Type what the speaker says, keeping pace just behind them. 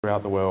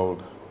Throughout the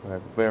world. We're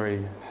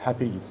very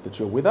happy that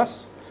you're with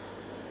us.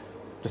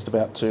 Just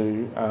about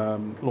to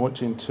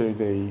launch into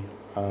the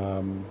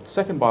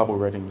second Bible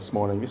reading this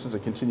morning. This is a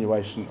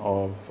continuation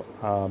of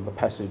the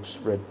passage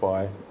read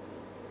by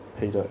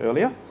Peter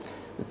earlier.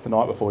 It's the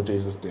night before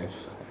Jesus'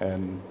 death,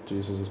 and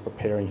Jesus is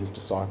preparing his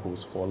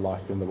disciples for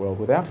life in the world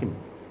without him.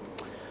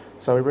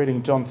 So we're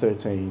reading John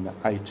 13,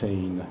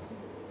 18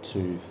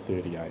 to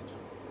 38.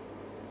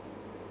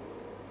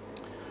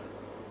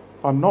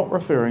 I'm not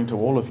referring to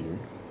all of you.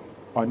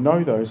 I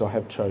know those I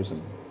have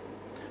chosen,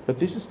 but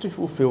this is to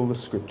fulfill the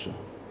scripture.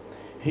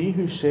 He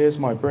who shares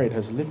my bread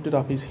has lifted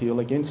up his heel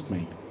against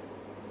me.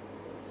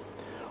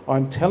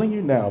 I'm telling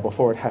you now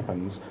before it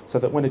happens, so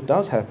that when it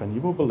does happen,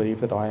 you will believe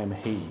that I am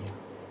he.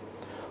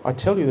 I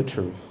tell you the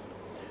truth.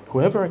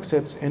 Whoever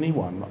accepts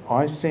anyone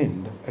I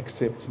send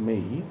accepts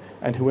me,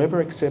 and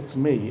whoever accepts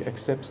me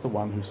accepts the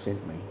one who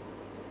sent me.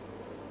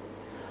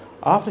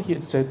 After he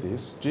had said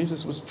this,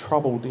 Jesus was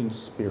troubled in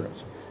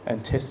spirit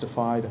and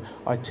testified,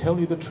 I tell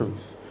you the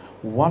truth,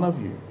 one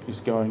of you is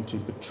going to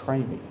betray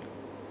me.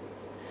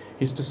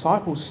 His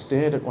disciples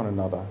stared at one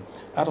another,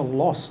 at a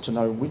loss to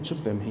know which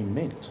of them he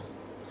meant.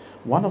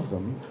 One of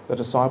them, the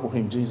disciple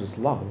whom Jesus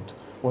loved,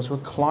 was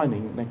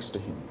reclining next to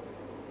him.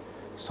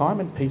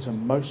 Simon Peter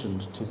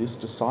motioned to this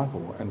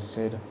disciple and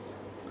said,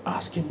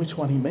 Ask him which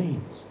one he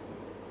means.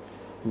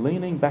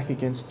 Leaning back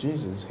against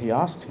Jesus, he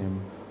asked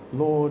him,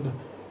 Lord,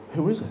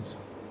 who is it?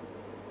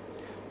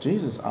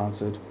 Jesus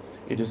answered,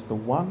 It is the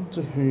one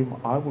to whom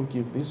I will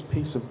give this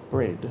piece of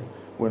bread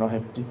when I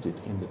have dipped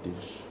it in the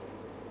dish.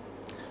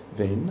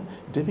 Then,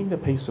 dipping the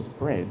piece of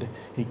bread,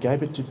 he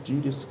gave it to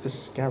Judas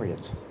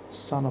Iscariot,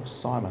 son of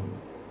Simon.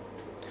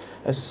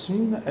 As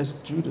soon as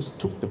Judas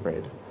took the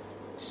bread,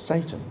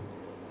 Satan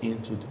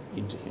entered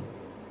into him.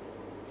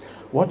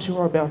 What you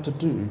are about to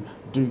do,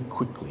 do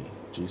quickly,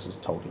 Jesus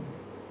told him.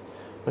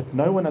 But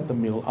no one at the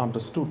meal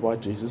understood why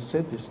Jesus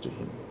said this to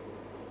him.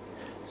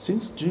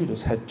 Since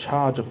Judas had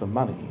charge of the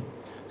money,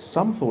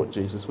 some thought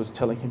Jesus was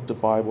telling him to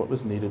buy what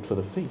was needed for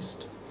the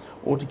feast,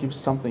 or to give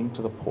something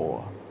to the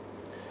poor.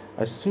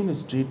 As soon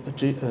as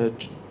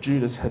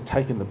Judas had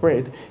taken the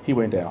bread, he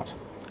went out,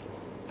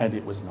 and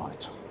it was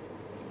night.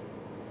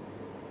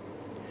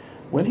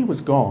 When he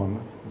was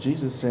gone,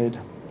 Jesus said,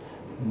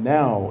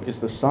 Now is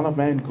the Son of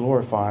Man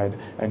glorified,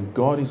 and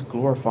God is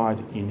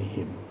glorified in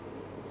him.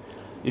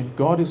 If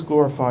God is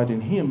glorified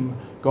in him,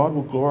 God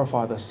will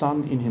glorify the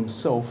Son in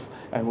himself,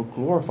 and will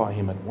glorify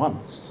him at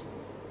once.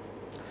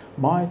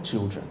 My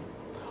children,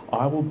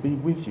 I will be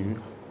with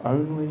you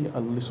only a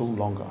little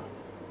longer.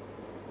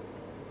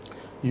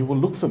 You will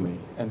look for me,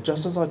 and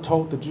just as I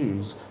told the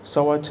Jews,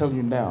 so I tell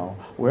you now,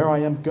 where I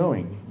am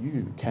going,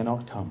 you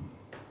cannot come.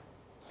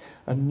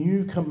 A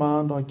new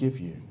command I give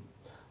you,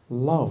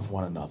 love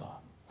one another.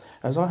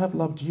 As I have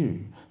loved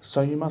you,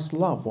 so you must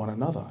love one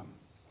another.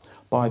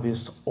 By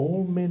this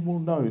all men will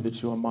know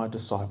that you are my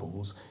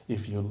disciples,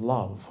 if you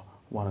love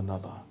one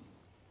another.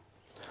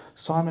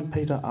 Simon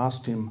Peter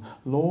asked him,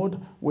 Lord,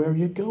 where are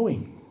you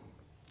going?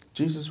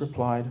 Jesus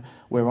replied,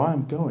 Where I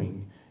am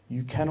going,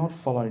 you cannot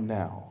follow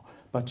now,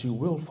 but you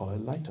will follow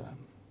later.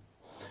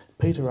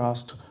 Peter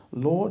asked,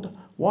 Lord,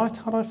 why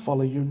can't I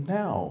follow you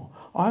now?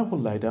 I will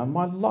lay down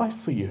my life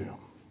for you.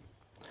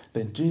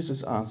 Then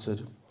Jesus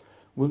answered,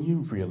 Will you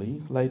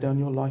really lay down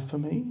your life for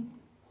me?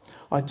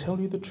 I tell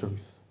you the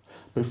truth,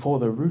 before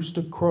the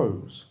rooster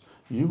crows,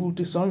 you will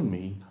disown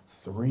me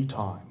 3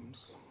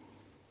 times.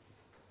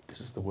 This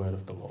is the word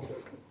of the Lord.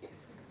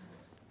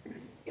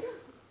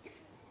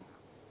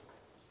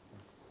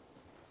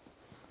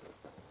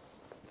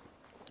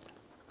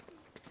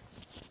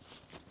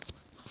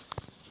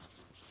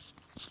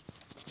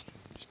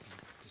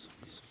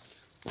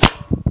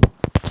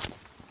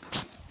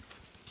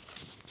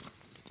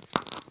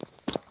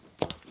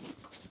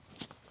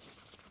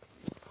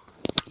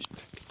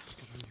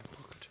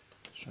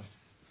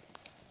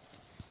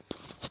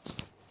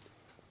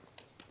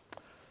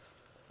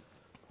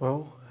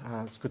 Well,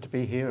 it's good to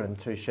be here and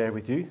to share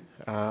with you.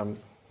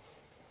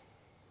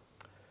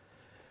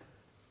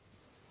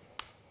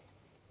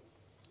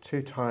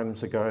 Two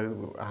times ago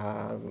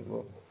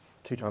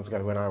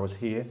when I was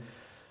here,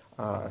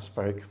 I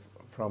spoke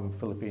from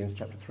Philippians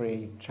chapter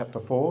 3, chapter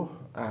 4,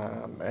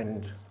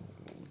 and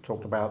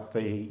talked about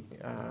the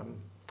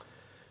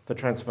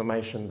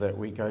transformation that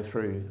we go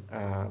through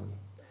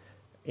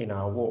in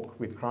our walk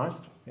with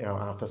Christ,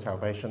 after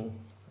salvation.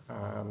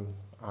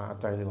 Our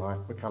daily life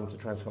becomes a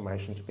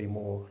transformation to be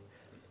more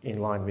in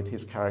line with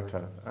his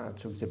character,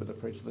 to exhibit the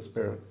fruits of the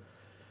Spirit.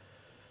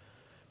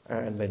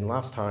 And then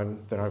last time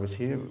that I was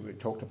here, we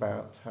talked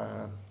about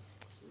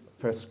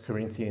 1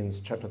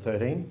 Corinthians chapter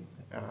 13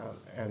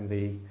 and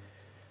the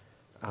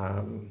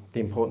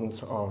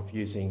importance of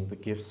using the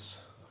gifts,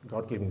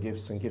 God-given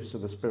gifts and gifts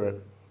of the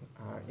Spirit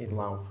in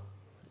love,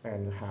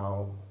 and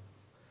how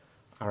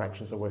our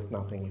actions are worth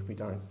nothing if we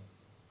don't.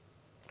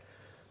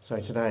 So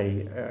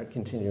today,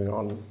 continuing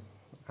on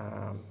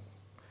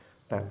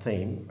that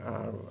theme,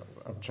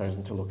 I've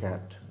chosen to look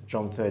at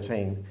John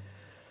 13.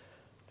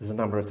 There's a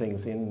number of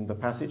things in the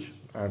passage,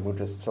 and we'll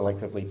just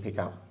selectively pick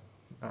up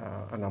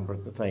a number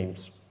of the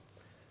themes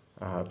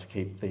to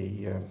keep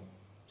the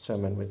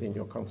sermon within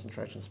your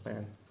concentration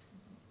span.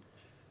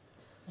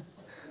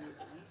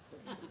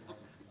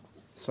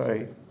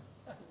 So,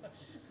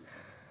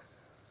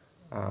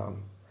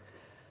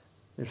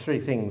 there's three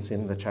things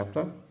in the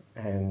chapter,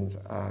 and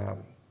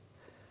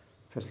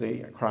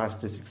firstly,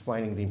 Christ is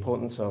explaining the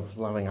importance of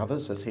loving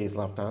others as he has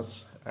loved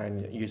us,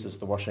 and uses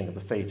the washing of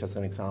the feet as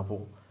an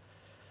example.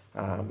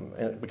 And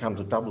it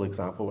becomes a double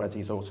example as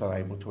he's also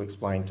able to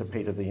explain to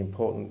Peter the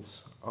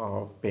importance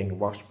of being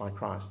washed by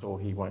Christ, or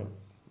he won't,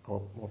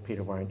 or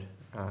Peter won't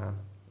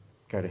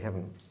go to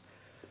heaven,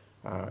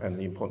 and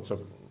the importance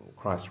of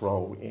Christ's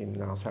role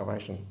in our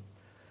salvation.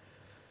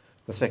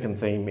 The second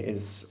theme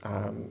is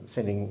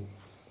sending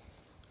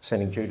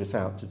Judas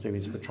out to do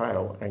his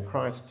betrayal, and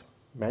Christ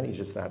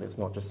manages that. It's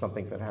not just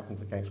something that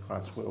happens against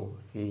Christ's will.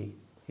 He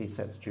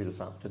sets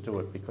Judas up to do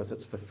it because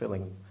it's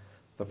fulfilling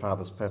the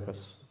Father's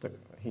purpose that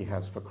he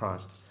has for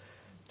Christ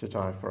to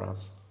die for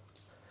us.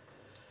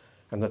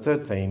 And the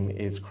third theme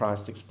is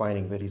Christ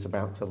explaining that he's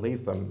about to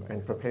leave them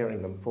and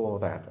preparing them for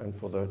that and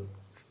for the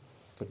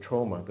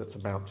trauma that's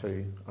about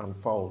to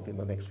unfold in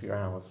the next few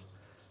hours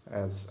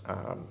as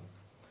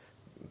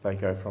they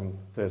go from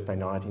Thursday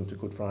night into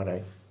Good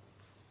Friday.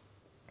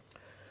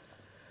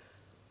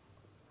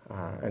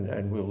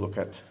 And we'll look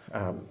at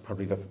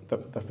probably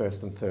the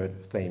first and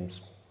third themes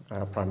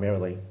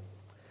primarily.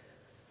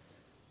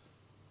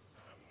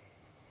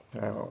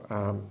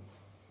 Now,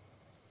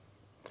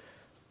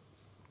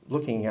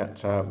 looking at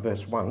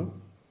verse 1,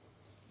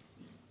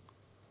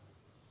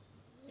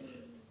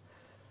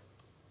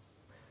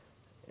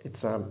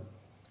 it's,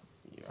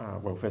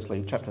 well,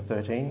 firstly, chapter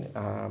 13.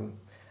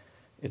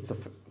 It's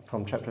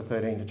from chapter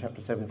 13 to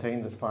chapter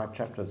 17, there's 5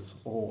 chapters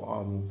all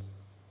on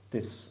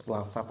this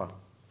Last Supper.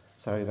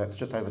 So that's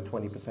just over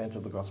 20%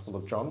 of the Gospel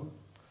of John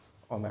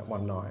on that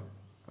one night.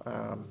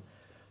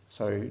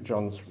 So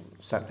John's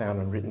sat down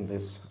and written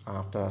this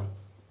after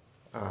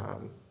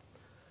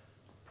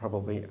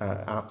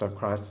after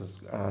Christ has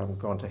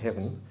gone to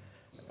heaven,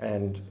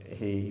 and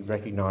he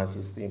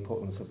recognises the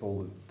importance of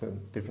all the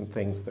different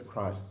things that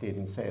Christ did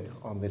and said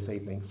on this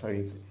evening. So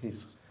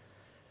he's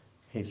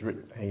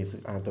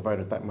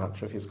devoted that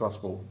much of his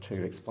Gospel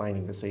to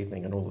explaining this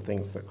evening and all the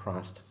things that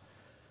Christ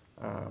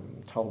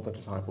told the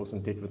disciples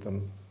and did with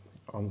them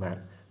on that.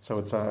 So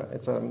it's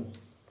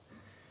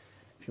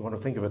if you want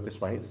to think of it this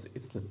way,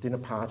 it's the dinner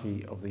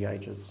party of the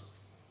ages.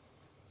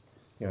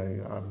 You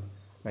know,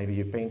 maybe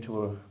you've been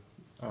to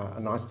a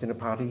nice dinner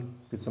party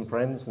with some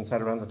friends and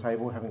sat around the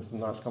table having some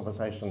nice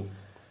conversation.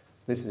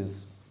 This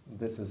is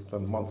the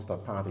monster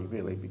party,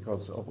 really,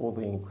 because of all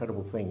the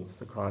incredible things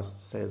that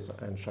Christ says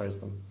and shows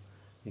them.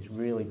 He's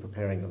really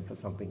preparing them for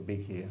something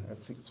big here.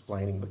 It's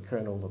explaining the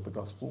kernel of the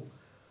gospel.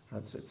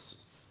 It's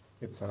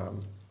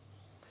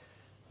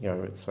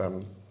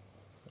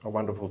a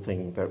wonderful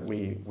thing that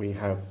we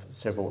have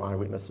several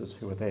eyewitnesses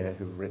who are there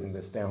who've written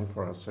this down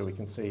for us, so we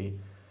can see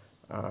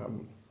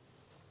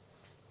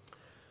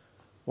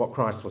what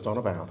Christ was on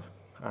about.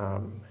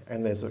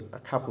 And there's a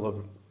couple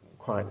of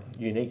quite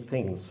unique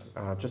things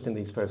just in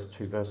these first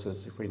 2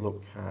 verses. If we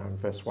look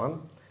verse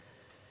 1,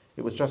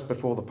 it was just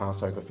before the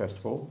Passover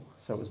festival,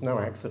 so it was no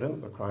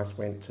accident that Christ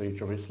went to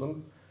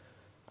Jerusalem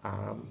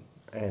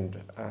and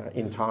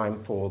in time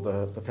for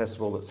the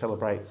festival that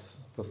celebrates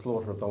the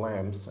slaughter of the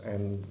lambs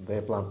and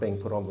their blood being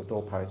put on the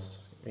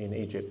doorposts in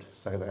Egypt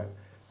so that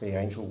the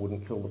angel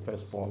wouldn't kill the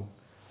firstborn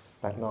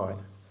that night.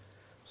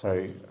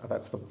 So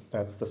that's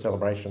the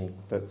celebration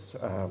that's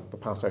the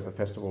Passover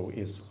festival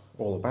is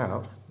all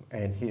about.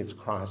 And here's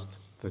Christ,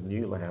 the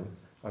new lamb,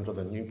 under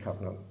the new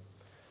covenant,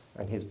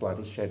 and his blood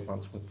is shed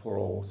once and for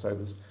all. So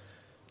there's,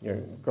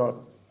 God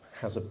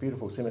has a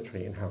beautiful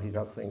symmetry in how he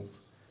does things.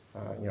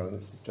 And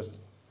it's just,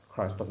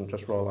 Christ doesn't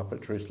just roll up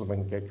at Jerusalem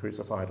and get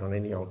crucified on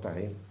any old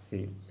day.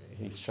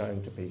 He's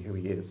shown to be who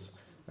he is.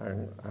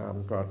 And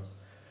God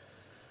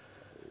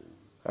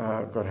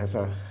has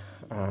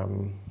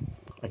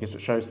I guess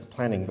it shows the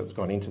planning that's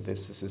gone into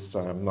this. This is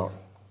not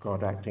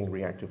God acting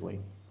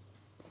reactively.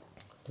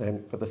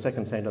 But the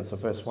second sentence of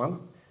verse 1,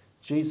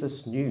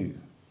 Jesus knew.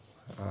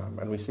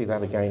 And we see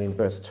that again in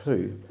verse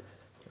 2.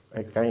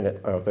 Again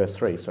at verse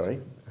 3,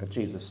 sorry.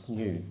 Jesus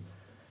knew.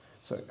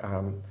 So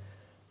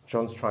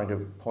John's trying to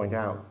point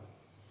out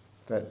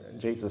that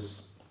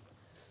Jesus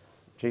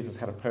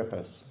had a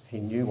purpose. He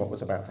knew what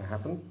was about to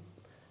happen.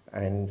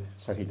 And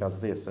so he does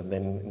this. And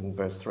then in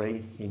verse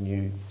 3, he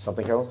knew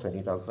something else and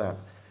he does that.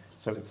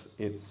 So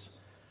it's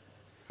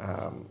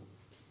a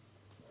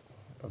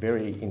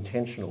very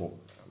intentional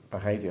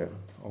behaviour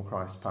on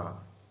Christ's part.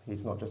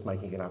 He's not just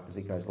making it up as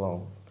he goes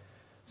along.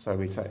 So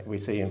we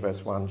see in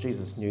verse 1,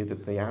 Jesus knew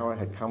that the hour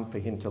had come for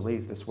him to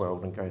leave this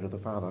world and go to the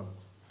Father.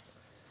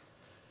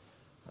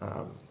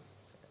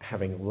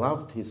 Having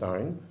loved his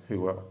own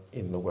who were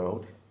in the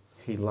world,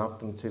 he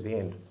loved them to the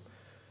end.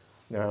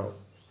 Now,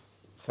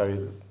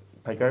 so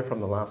they go from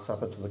the Last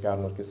Supper to the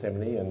Garden of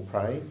Gethsemane and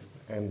pray,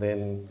 and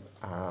then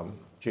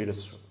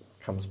Judas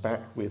comes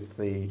back with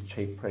the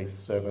chief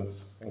priests,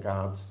 servants and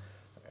guards,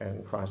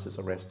 and Christ is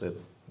arrested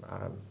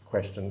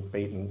questioned,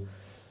 beaten,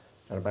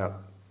 and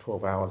about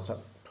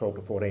 12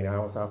 to 14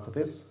 hours after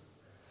this,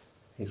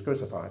 he's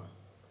crucified.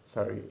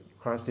 So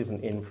Christ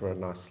isn't in for a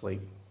nice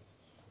sleep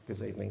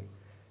this evening.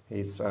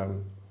 He's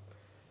in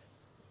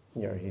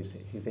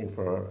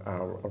for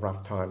a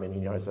rough time, and he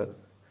knows it.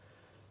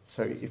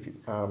 So if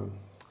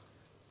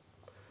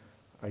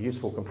a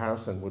useful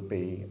comparison would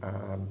be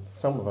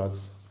some of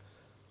us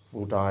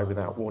will die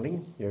without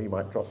warning. You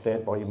might drop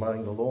dead while you're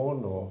mowing the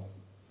lawn, or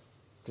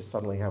just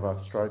suddenly have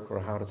a stroke or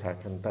a heart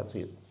attack, and that's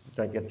it. You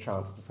don't get a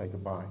chance to say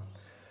goodbye.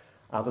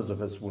 Others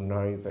of us will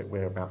know that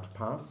we're about to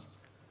pass,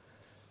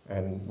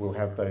 and we'll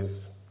have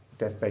those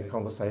deathbed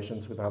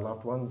conversations with our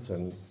loved ones,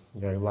 and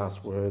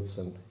last words,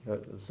 and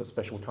it's a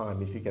special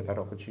time if you get that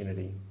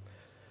opportunity.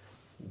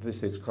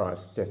 This is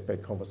Christ's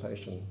deathbed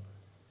conversation.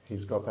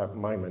 He's got that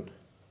moment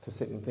to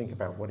sit and think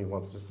about what he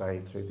wants to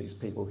say to these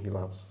people he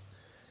loves.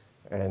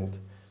 And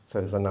so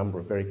there's a number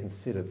of very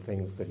considered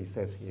things that he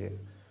says here,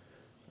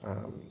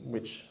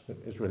 which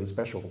is really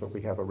special that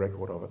we have a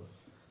record of it.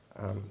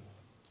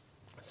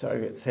 So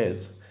it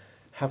says,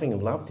 having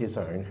loved his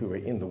own who were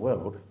in the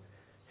world,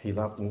 he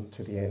loved them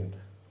to the end.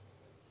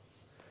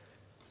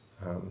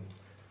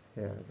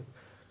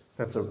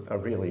 That's a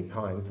really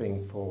kind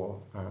thing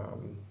for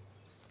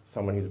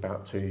someone who's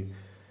about to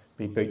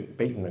be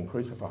beaten and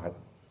crucified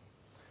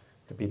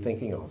to be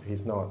thinking of.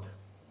 He's not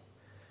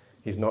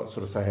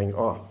sort of saying,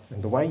 oh,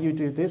 and the way you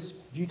do this,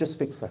 you just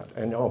fix that,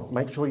 and oh,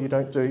 make sure you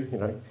don't do,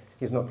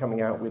 he's not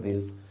coming out with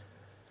his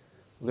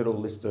little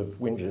list of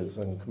whinges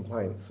and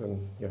complaints,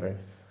 and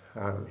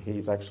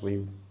he's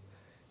actually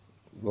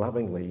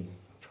lovingly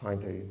trying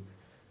to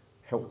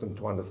help them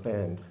to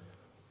understand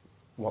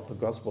what the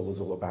gospel is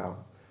all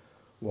about,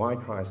 why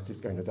Christ is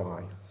going to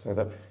die, so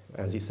that,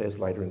 as he says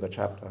later in the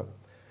chapter,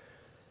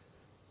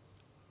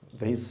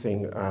 these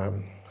things,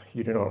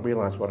 you do not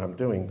realise what I'm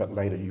doing, but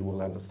later you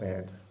will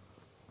understand.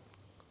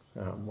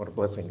 What a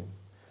blessing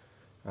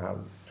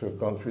to have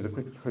gone through the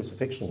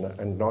crucifixion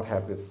and not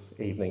have this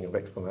evening of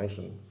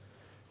explanation.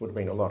 Would have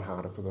been a lot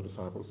harder for the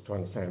disciples to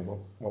understand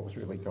what was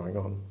really going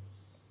on.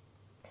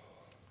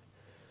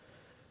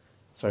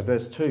 So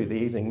verse 2, the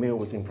evening meal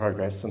was in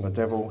progress, and the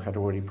devil had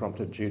already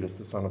prompted Judas,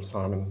 the son of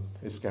Simon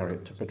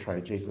Iscariot, to betray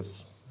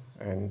Jesus.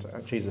 And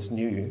Jesus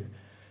knew,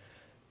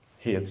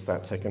 here's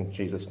that second,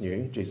 Jesus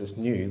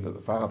knew that the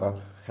Father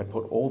had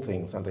put all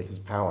things under his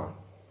power.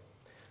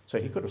 So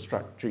he could have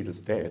struck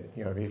Judas dead.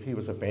 If he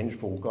was a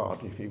vengeful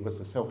God, if he was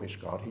a selfish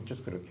God, he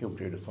just could have killed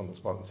Judas on the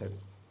spot and said,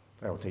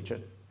 they'll teach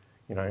it,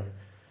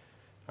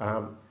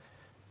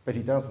 But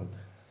he doesn't.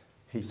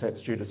 He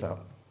sets Judas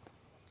up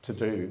to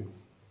do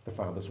the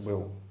Father's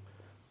will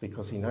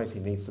because he knows he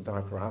needs to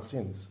die for our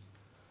sins.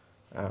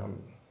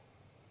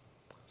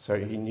 So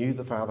he knew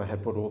the Father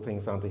had put all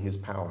things under his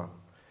power.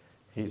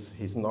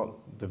 He's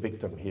not the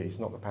victim here, he's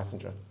not the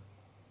passenger.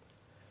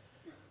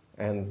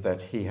 And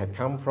that he had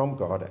come from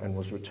God and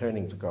was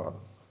returning to God.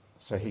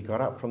 So he got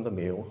up from the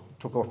meal,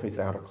 took off his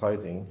outer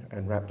clothing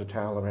and wrapped a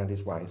towel around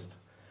his waist.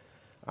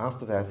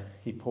 After that,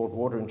 he poured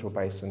water into a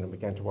basin and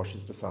began to wash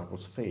his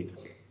disciples' feet,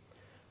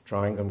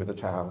 drying them with a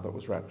towel that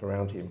was wrapped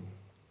around him.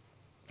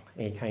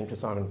 And he came to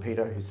Simon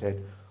Peter, who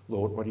said,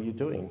 Lord, what are you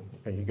doing?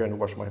 Are you going to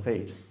wash my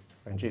feet?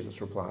 And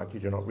Jesus replied, you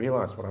do not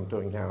realise what I'm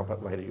doing now,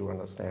 but later you'll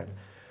understand.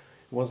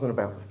 It wasn't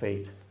about the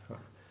feet.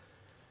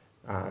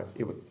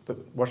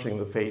 Washing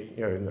the feet,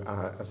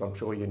 as I'm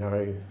sure you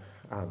know,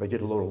 they did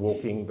a lot of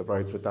walking, the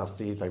roads were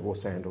dusty, they wore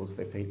sandals,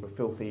 their feet were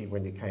filthy.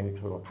 When you came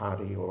to a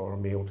party or a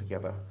meal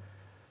together,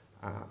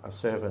 a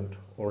servant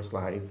or a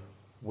slave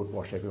would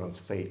wash everyone's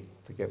feet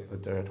to get the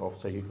dirt off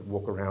so you could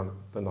walk around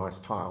the nice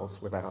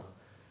tiles without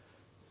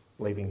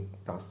leaving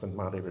dust and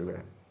mud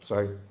everywhere.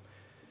 So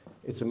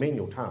it's a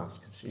menial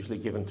task. It's usually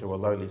given to a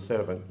lowly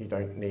servant. You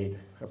don't need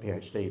a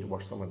PhD to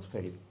wash someone's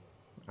feet.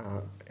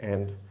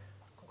 And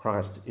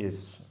Christ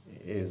is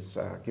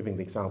giving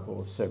the example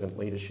of servant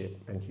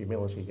leadership and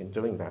humility in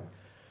doing that.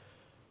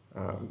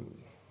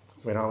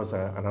 When I was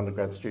an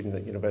undergrad student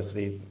at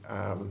university,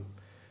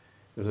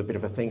 there was a bit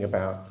of a thing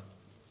about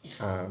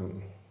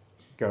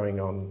going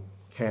on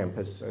camp,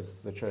 as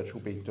the church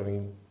will be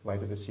doing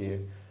later this year,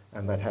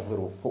 and they'd have a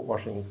little foot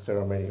washing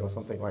ceremony or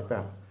something like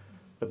that.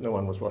 But no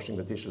one was washing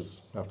the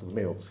dishes after the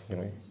meals,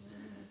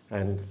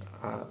 And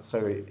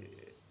so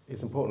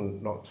it's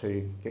important not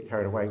to get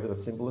carried away with the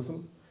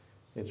symbolism.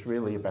 It's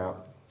really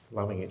about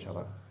loving each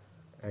other,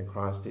 and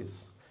Christ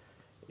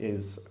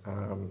is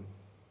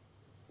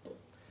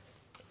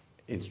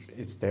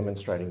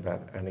demonstrating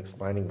that and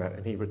explaining that,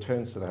 and he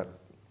returns to that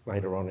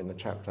later on in the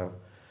chapter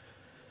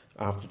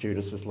after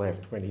Judas has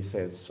left, when he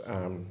says,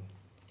 a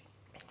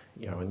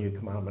new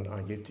commandment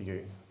I give to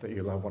you, that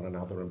you love one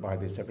another, and by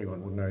this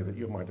everyone will know that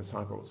you're my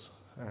disciples,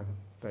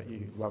 that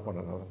you love one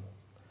another.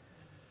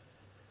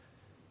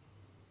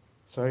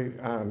 So,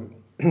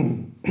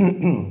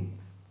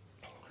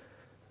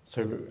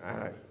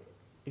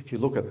 if you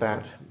look at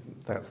that,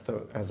 that's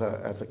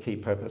as a key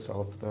purpose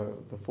of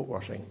the foot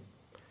washing.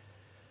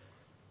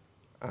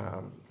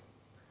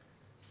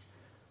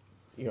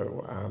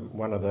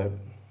 One of the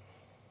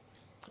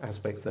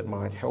aspects that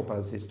might help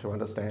us is to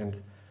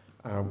understand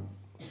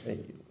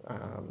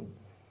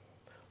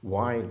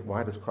why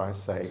does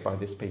Christ say, "By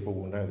this people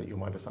will know that you're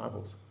my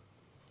disciples"?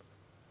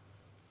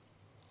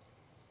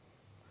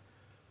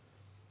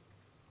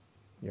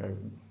 You know,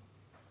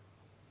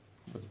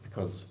 it's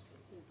because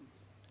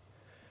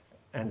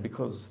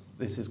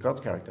this is God's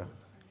character.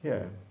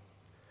 Yeah.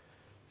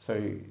 So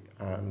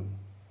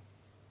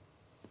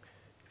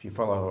if you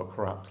follow a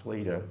corrupt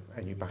leader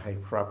and you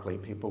behave corruptly,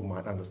 people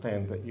might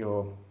understand that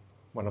you're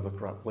one of the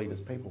corrupt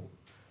leader's people.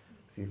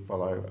 If you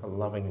follow a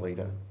loving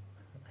leader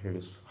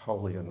who's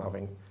holy and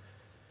loving,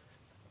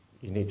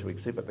 you need to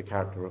exhibit the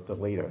character of the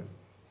leader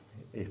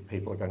if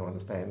people are going to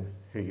understand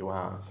who you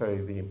are. So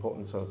the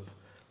importance of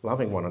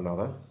loving one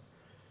another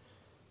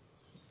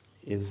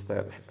is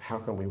that how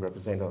can we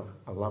represent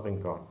a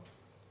loving God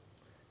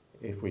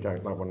if we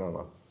don't love one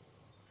another?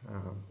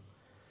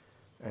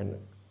 And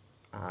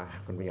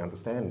how can we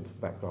understand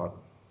that God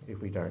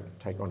if we don't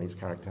take on his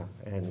character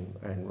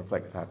and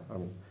reflect that?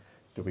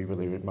 Do we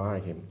really admire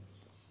him?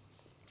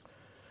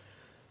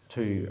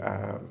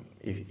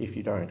 If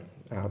you don't,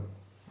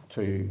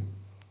 to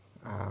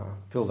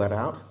fill that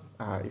out,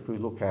 if we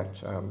look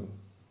at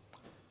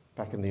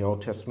back in the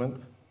Old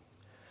Testament,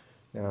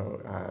 now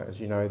as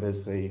you know,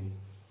 there's the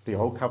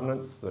old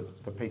covenants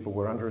that the people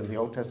were under in the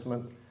Old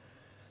Testament,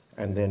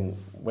 and then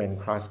when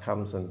Christ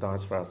comes and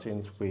dies for our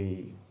sins,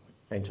 we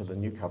enter the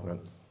new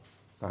covenant.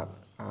 But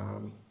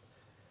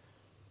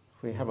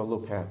if we have a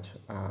look at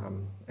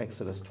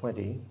Exodus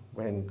 20,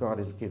 when God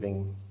is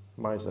giving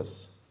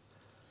Moses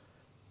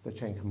the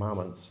Ten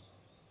Commandments,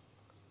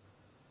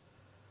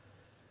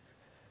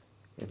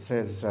 it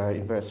says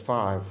in verse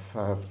 5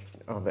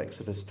 of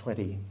Exodus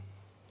 20,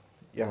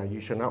 you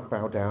shall not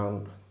bow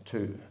down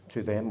to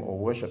them or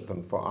worship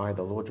them, for I,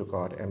 the Lord your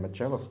God, am a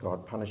jealous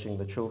God, punishing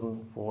the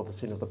children for the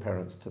sin of the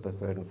parents to the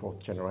third and fourth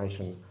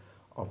generation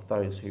of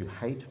those who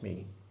hate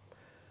me.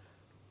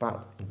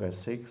 But, in verse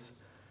 6,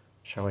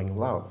 showing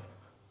love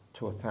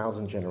to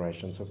 1,000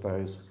 generations of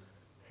those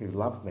who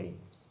love me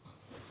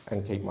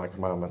and keep my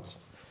commandments.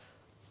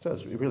 So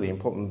it's really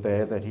important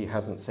there that he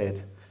hasn't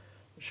said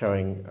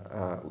showing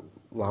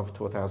love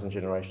to 1,000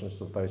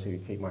 generations of those who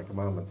keep my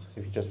commandments.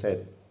 If he just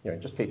said,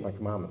 just keep my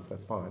commandments,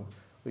 that's fine.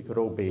 We could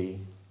all be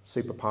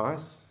super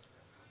pious,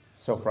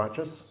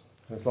 self-righteous,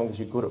 and as long as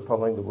you're good at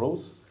following the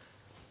rules,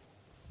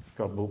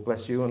 God will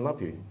bless you and love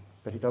you.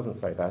 But he doesn't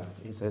say that.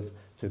 He says,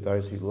 to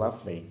those who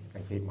love me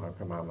and keep my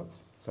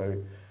commandments.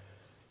 So,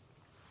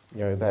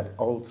 that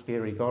old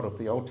scary God of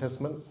the Old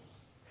Testament,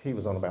 he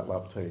was on about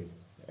love too.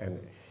 And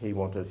he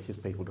wanted his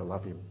people to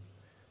love him.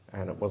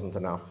 And it wasn't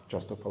enough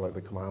just to follow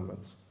the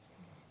commandments.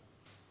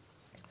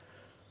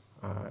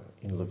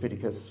 In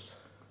Leviticus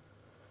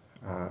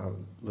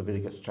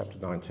chapter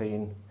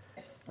 19,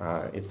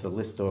 it's a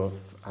list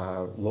of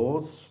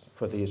laws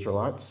for the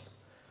Israelites.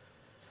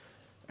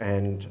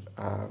 And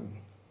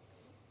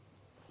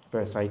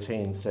verse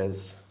 18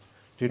 says,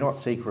 do not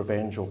seek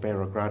revenge or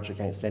bear a grudge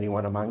against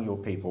anyone among your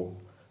people,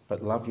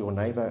 but love your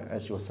neighbour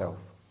as yourself.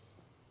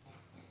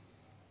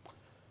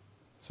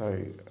 So,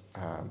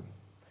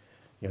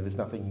 there's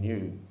nothing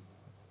new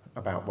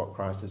about what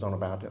Christ is on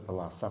about at the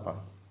Last Supper.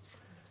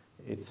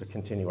 It's a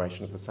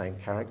continuation of the same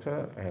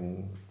character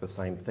and the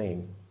same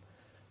theme.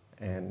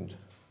 And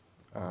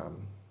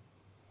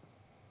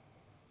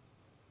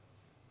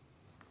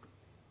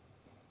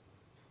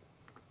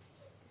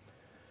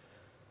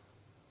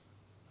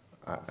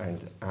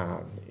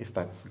if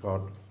that's the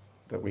God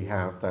that we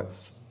have,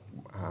 that's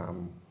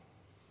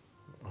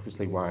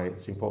obviously why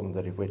it's important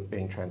that if we're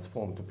being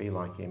transformed to be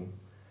like him,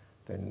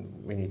 then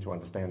we need to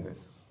understand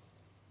this.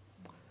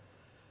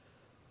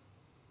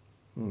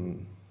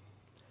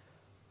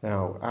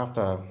 Now,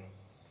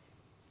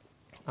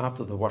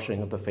 after the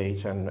washing of the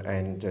feet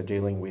and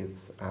dealing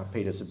with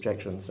Peter's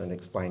objections and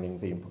explaining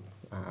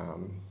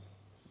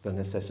the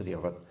necessity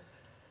of it,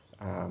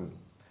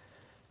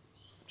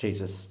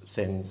 Jesus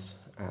sends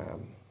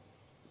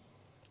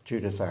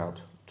Judas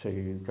out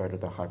to go to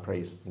the high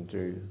priest and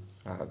to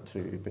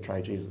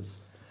betray Jesus.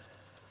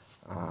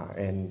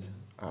 And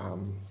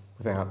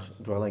without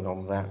dwelling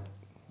on that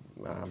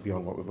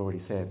beyond what we've already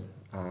said,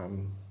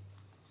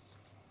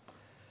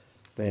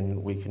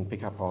 then we can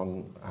pick up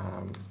on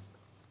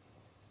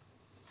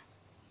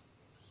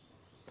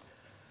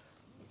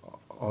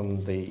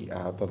the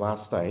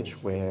last stage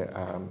where,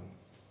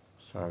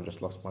 sorry, I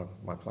just lost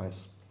my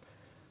place,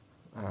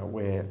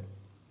 where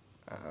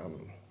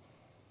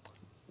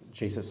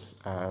Jesus,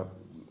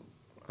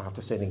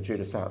 after sending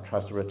Judas out,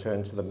 tries to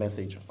return to the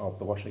message of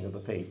the washing of the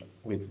feet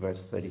with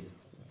verse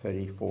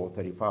 34,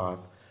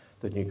 35,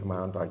 the new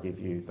command I give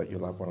you, that you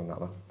love one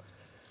another.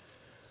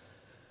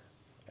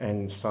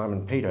 And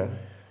Simon Peter,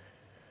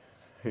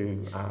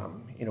 who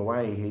in a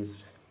way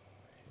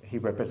he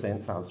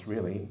represents us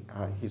really,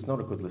 he's not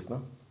a good listener.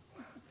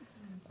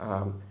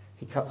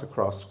 He cuts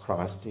across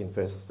Christ in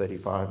verse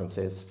 35 and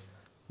says,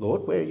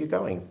 Lord, where are you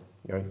going?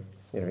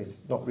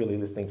 He's not really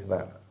listening to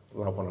that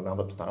love one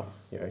another stuff.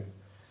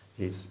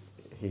 He's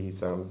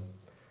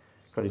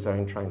got his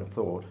own train of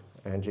thought,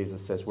 And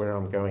Jesus says, where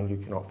I'm going you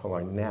cannot follow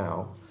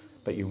now,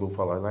 but you will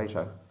follow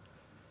later.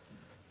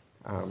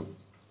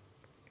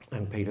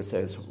 And Peter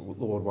says,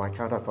 Lord, why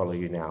can't I follow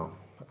you now?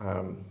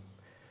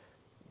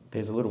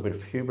 There's a little bit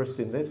of hubris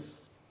in this,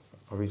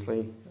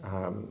 obviously.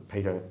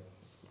 Peter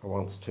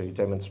wants to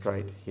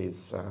demonstrate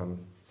his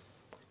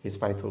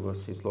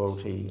faithfulness, his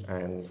loyalty,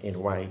 and in a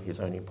way his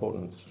own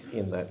importance,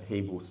 in that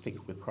he will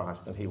stick with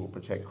Christ and he will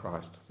protect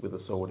Christ with a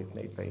sword if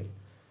need be.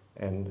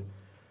 And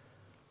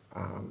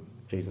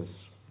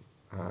Jesus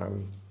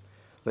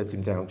lets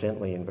him down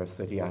gently in verse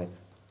 38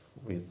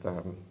 with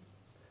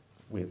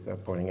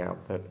pointing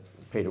out that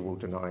Peter will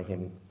deny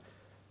him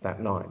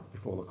that night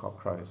before the cock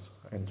crows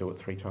and do it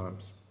 3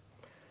 times.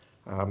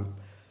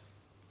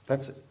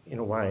 That's, in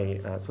a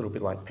way, it's a little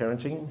bit like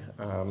parenting.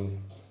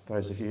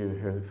 Those of you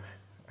who've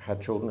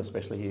had children,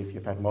 especially if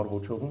you've had multiple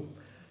children,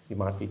 you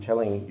might be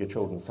telling your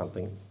children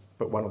something,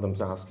 but one of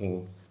them's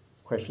asking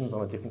questions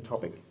on a different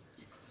topic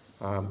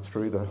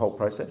through the whole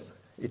process.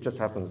 It just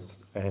happens,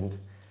 and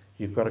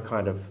you've got to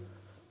kind of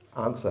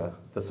answer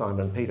the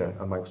Simon Peter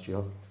amongst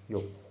your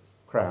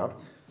crowd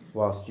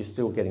whilst you're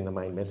still getting the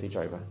main message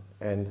over.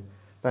 And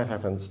that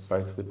happens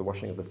both with the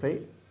washing of the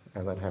feet,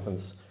 and that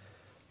happens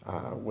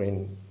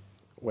when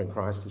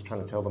Christ is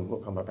trying to tell them,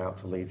 look, I'm about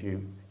to leave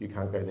you, you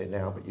can't go there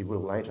now, but you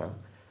will later.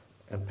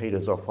 And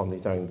Peter's off on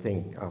his own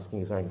thing, asking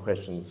his own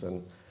questions,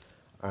 and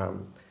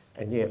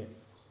yet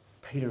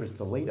Peter is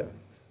the leader,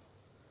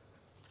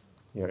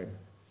 you know.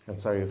 And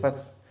so if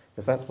that's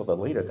what the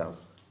leader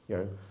does, you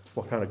know,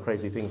 what kind of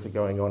crazy things are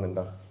going on in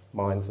the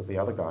minds of the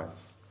other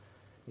guys?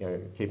 You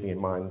know, keeping in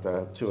mind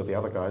 2 of the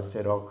other guys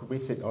said, oh, could we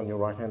sit on your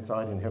right-hand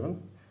side in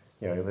heaven?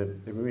 You know,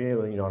 they're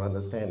really not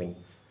understanding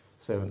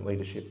servant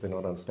leadership. They're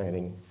not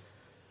understanding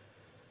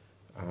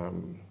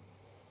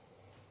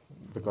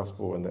the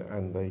gospel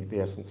and the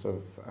essence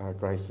of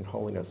grace and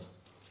holiness.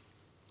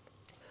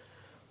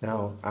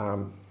 Now,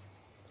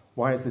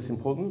 why is this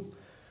important?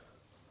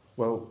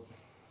 Well,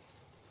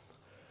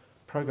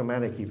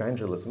 programmatic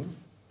evangelism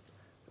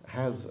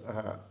has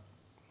a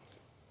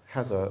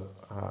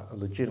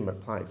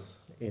legitimate place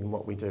in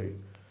what we do.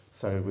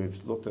 So we've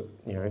looked at,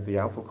 you know, the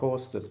Alpha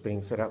course that's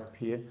being set up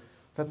here.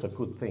 That's a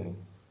good thing.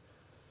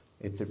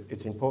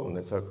 It's important.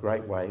 It's a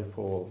great way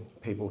for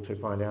people to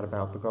find out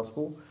about the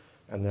gospel,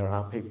 and there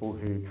are people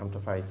who come to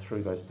faith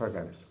through those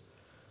programs.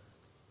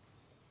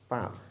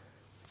 But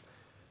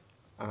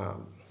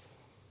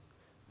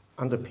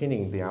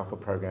underpinning the Alpha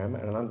program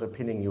and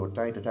underpinning your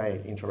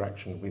day-to-day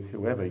interaction with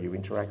whoever you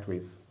interact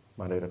with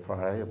Monday to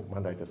Friday or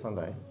Monday to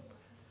Sunday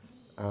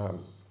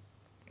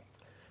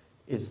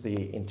is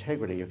the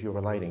integrity of your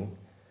relating,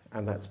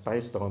 and that's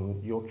based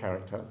on your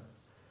character,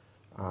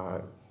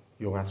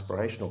 your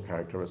aspirational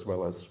character, as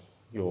well as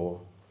your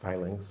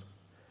failings.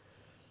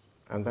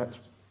 And that's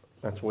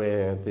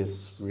where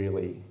this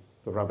really,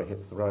 the rubber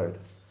hits the road.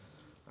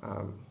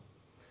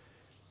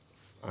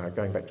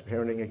 Going back to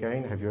parenting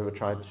again, have you ever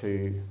tried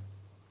to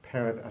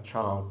parent a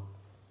child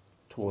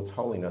towards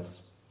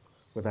holiness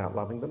without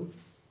loving them?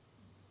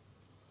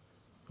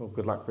 Well,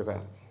 good luck with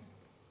that.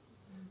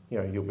 You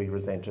know, you'll be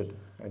resented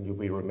and you'll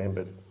be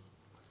remembered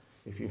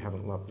if you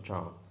haven't loved the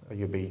child. Or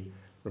you'll be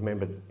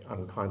remembered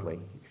unkindly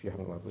if you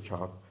haven't loved the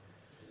child.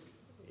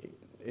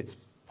 It's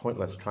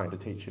pointless trying to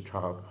teach your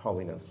child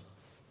holiness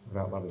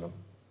without loving them.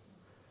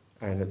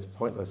 And it's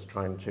pointless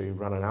trying to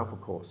run an Alpha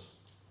course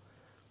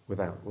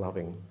without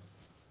loving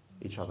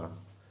each other.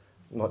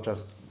 Not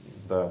just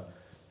the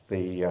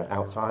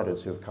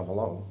outsiders who have come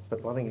along,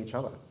 but loving each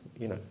other,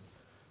 you know.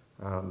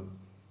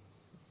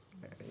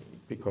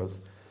 Because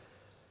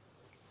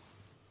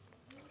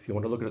if you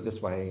want to look at it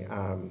this way,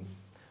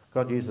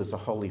 God uses a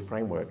holy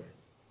framework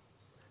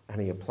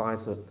and he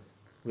applies it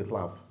with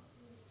love.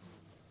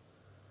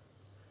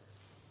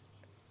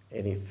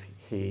 And if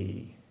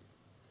he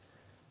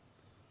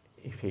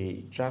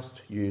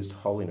just used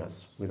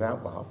holiness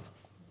without love,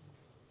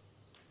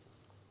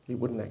 it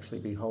wouldn't actually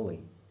be holy.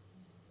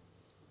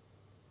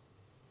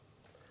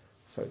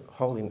 So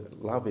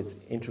love is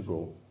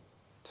integral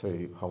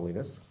to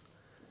holiness,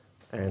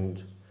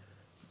 and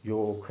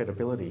your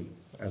credibility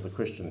as a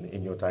Christian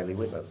in your daily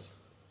witness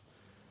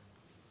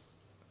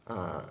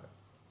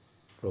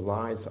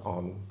relies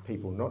on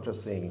people not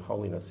just seeing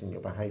holiness in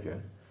your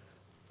behaviour,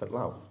 but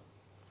love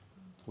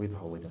with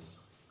holiness.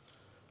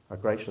 A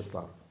gracious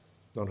love,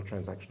 not a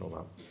transactional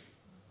love.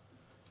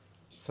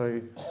 So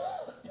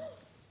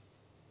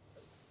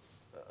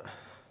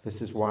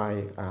this is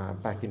why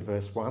back in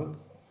verse 1,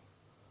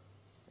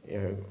 you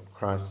know,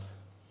 Christ,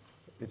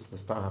 it's the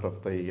start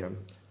of the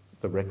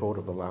record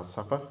of the Last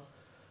Supper,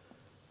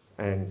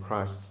 and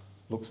Christ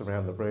looks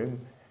around the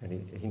room and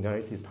he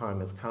knows his time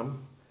has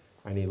come,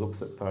 and he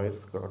looks at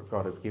those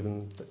God has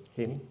given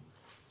him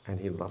and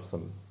he loves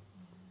them.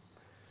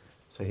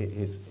 So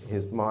his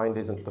mind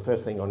isn't, the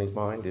first thing on his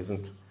mind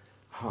isn't,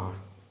 oh,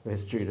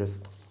 there's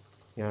Judas,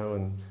 you know,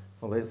 and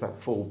well, there's that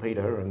fool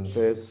Peter, and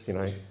there's, you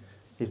know,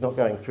 he's not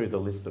going through the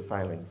list of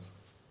failings.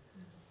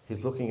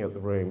 He's looking at the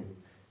room.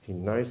 He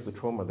knows the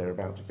trauma they're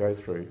about to go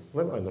through,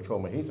 let alone the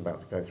trauma he's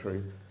about to go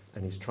through,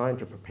 And he's trying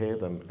to prepare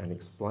them and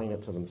explain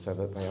it to them so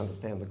that they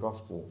understand the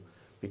gospel,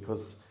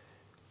 because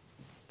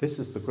this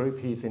is the group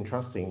he's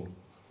entrusting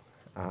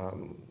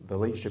the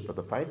leadership of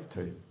the faith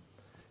to.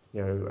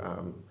 You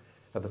know,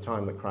 at the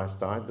time that Christ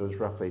died, there was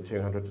roughly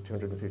 200 to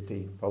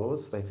 250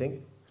 followers, they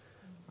think.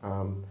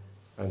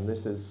 And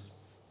this is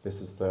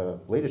the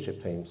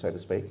leadership team, so to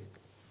speak.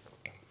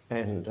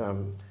 And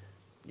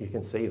you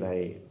can see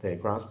they're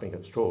grasping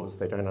at straws.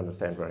 They don't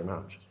understand very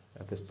much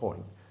at this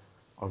point.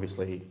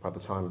 Obviously, by the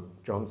time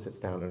John sits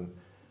down and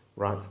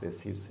writes this,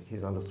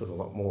 he's understood a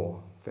lot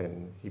more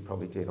than he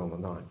probably did on the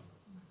night.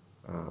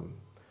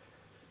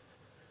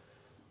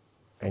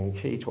 And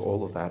key to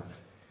all of that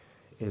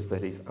is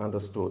that he's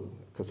understood,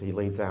 because he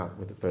leads out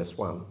with verse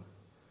 1,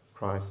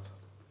 Christ,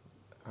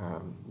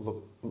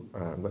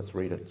 let's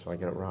read it so I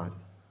get it right.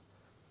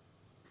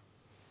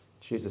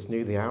 Jesus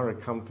knew the hour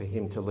had come for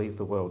him to leave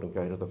the world and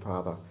go to the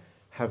Father.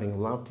 Having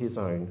loved his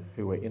own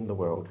who were in the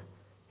world,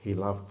 he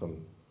loved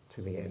them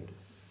to the end.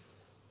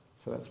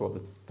 So that's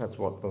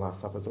what the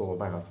Last Supper is all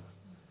about.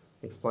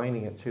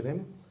 Explaining it to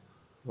them,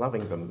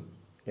 loving them,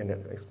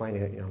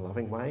 explaining it in a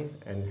loving way,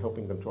 and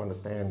helping them to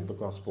understand the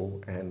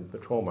gospel and the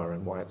trauma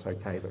and why it's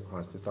okay that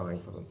Christ is dying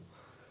for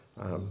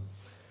them.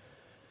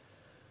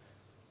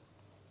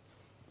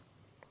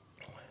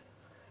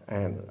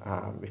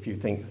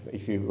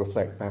 If you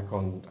reflect back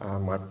on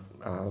my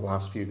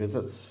last few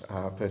visits,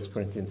 1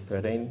 Corinthians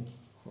 13,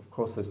 of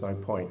course there's no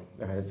point.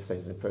 It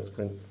says in 1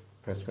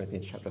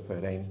 Corinthians chapter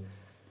 13,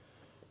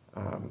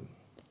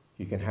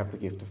 you can have the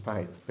gift of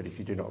faith, but if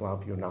you do not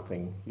love, you're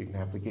nothing. You can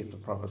have the gift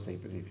of prophecy,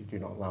 but if you do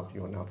not love,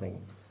 you're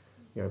nothing.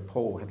 You know,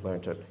 Paul had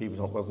learnt it. He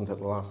wasn't at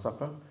the Last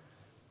Supper,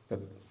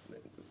 but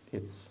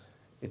it's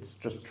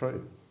just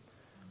true.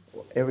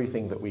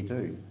 Everything that we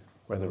do,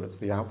 whether it's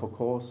the Alpha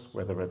Course,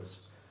 whether it's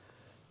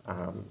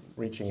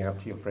reaching out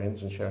to your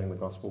friends and sharing the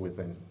gospel with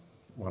them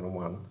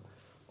one-on-one,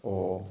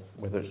 or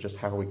whether it's just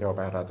how we go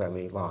about our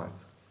daily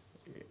life,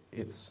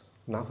 it's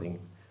nothing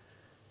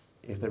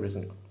if there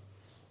isn't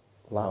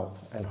love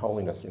and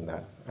holiness in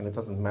that. And it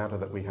doesn't matter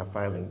that we have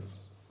failings,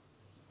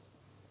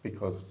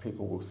 because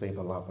people will see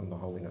the love and the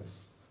holiness,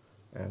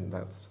 and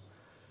that's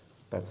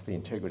the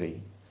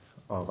integrity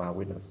of our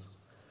witness.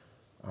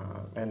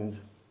 And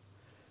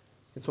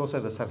it's also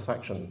the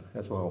satisfaction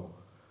as well,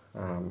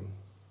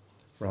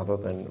 rather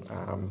than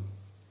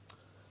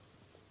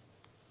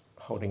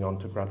holding on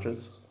to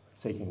grudges,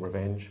 seeking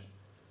revenge,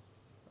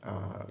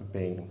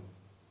 being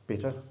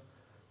bitter,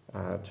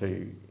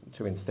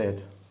 to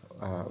instead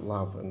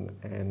love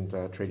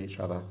and treat each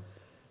other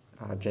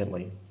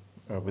gently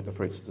with the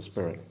fruits of the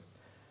Spirit.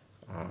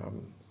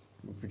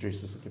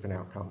 Produces a different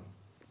outcome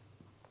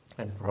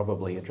and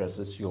probably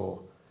addresses your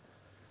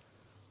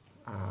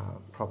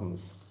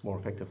problems more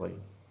effectively.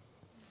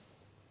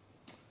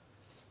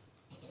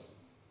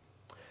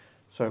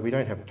 So we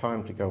don't have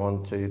time to go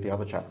on to the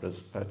other chapters,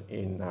 but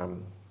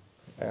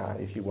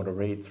if you want to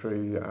read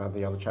through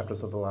the other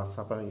chapters of the Last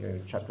Supper,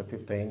 chapter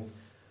 15,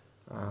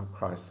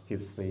 Christ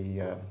gives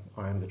the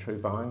I am the true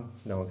vine,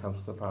 no one comes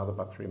to the Father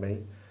but through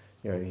me.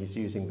 He's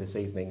using this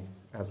evening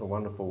as a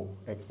wonderful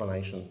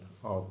explanation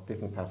of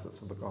different facets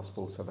of the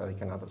gospel so that they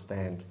can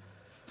understand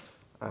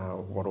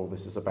what all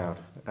this is about.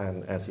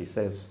 And as he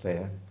says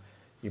there,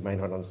 you may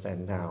not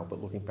understand now,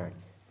 but looking back,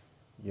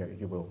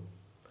 you will.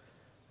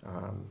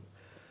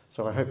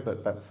 So I hope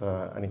that that's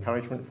an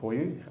encouragement for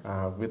you,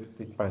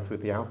 both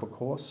with the Alpha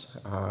Course,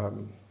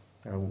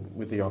 and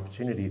with the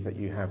opportunity that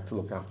you have to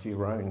look after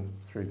your own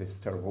through this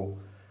terrible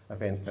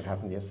event that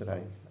happened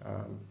yesterday.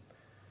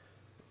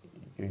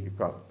 You've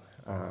got,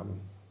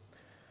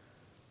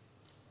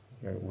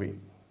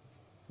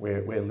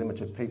 we're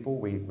limited people.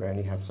 We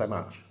only have so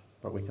much,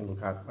 but we can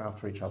look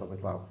after each other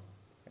with love,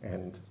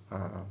 and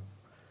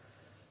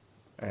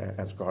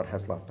as God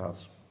has loved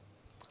us.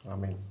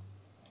 Amen.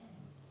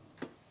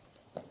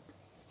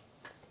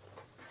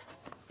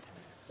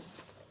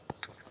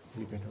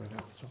 You're going to read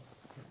out the song?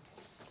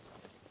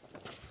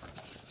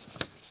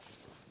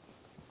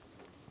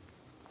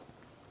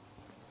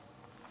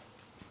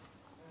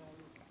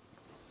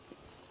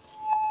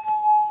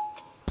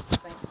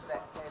 Thanks for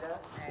that, Peter.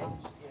 And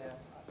yeah,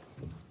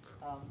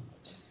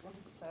 just want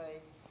to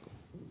say.